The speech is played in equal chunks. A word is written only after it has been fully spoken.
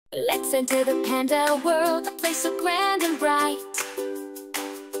Let's enter the panda world, a place so grand and bright,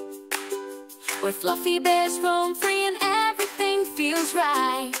 where fluffy bears roam free and everything feels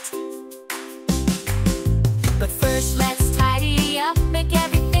right. But first let's tidy up, make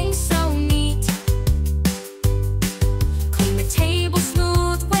everything so neat. Clean the table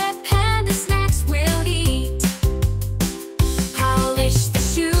smooth where panda snacks we'll eat. Polish the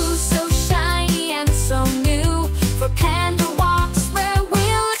shoes so shiny and so new, for panda walks where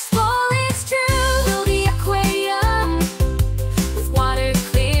we'll explore it's true. Build the aquarium with water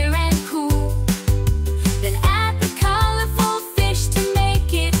clear and cool, then add the colorful fish to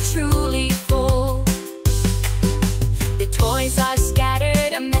make it truly full. The toys are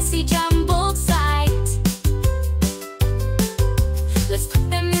scattered, a messy jumbled sight. Let's put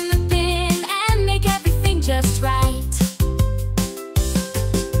them in the bin and make everything just right.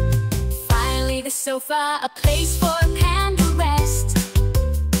 Finally the sofa, a place for panda rest.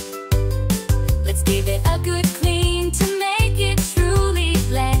 Let's give it a good